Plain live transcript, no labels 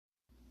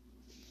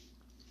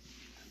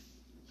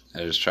I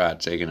just tried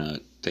taking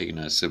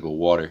a sip of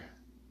water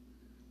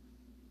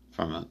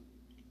from an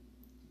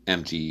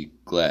empty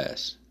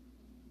glass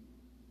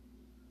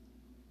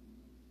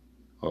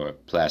or a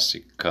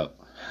plastic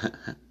cup.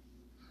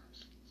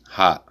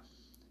 Hot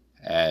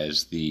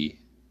as the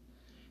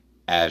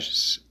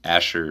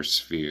Asher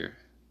sphere,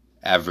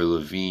 Avril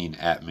Lavigne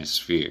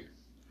atmosphere.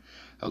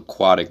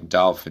 Aquatic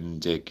dolphin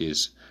dick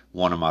is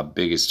one of my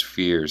biggest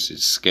fears. It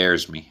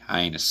scares me.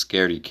 I ain't a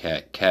scaredy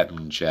cat,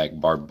 Captain Jack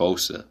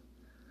Barbosa.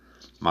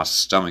 My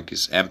stomach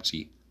is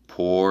empty.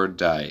 Poor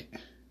diet.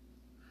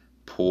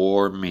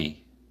 Poor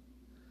me.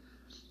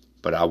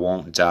 But I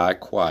won't die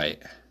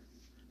quiet.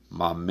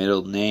 My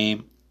middle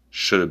name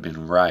should have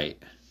been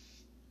right.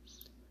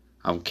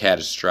 I'm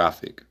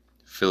catastrophic,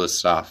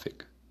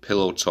 philosophic,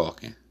 pillow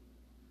talking.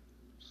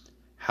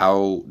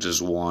 How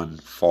does one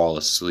fall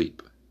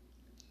asleep?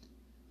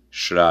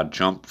 Should I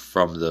jump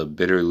from the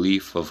bitter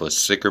leaf of a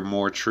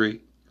sycamore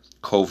tree?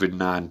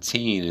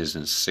 COVID-19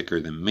 isn't sicker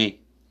than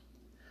me.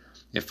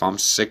 If I'm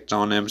sicked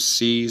on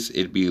MCs,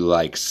 it'd be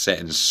like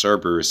setting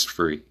Cerberus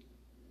free.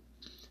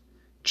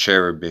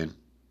 Cherubin,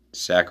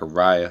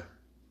 Zachariah.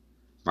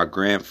 My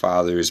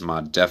grandfather is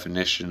my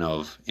definition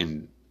of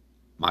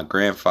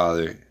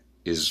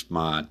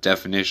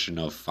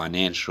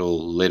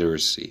financial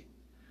literacy.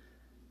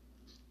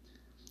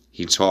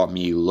 He taught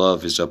me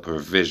love is a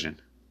provision.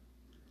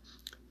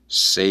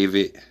 Save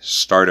it,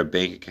 start a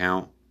bank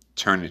account,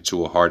 turn it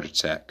to a heart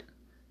attack.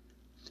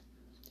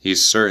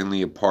 He's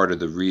certainly a part of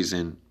the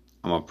reason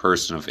I'm a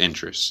person of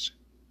interest.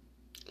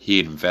 He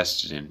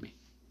invested in me.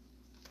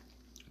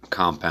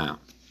 Compound.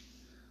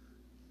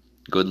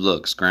 Good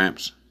looks,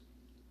 Gramps.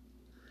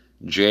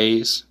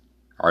 J's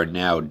are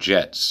now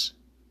Jets.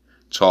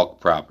 Talk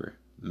proper.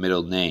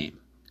 Middle name,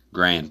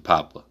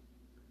 Grandpapa.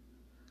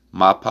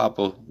 My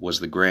papa was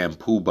the Grand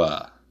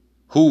Poobah.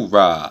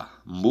 Hoorah!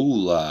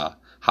 Moolah!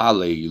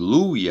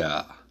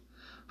 Hallelujah!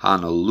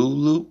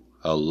 Honolulu!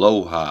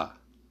 Aloha!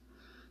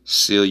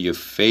 Seal your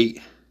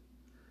fate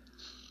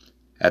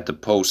at the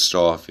post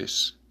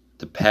office.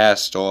 The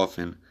past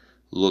often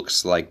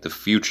looks like the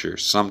future.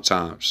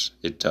 Sometimes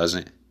it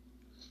doesn't.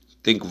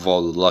 Think of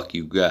all the luck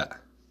you got.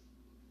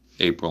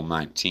 April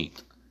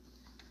 19th.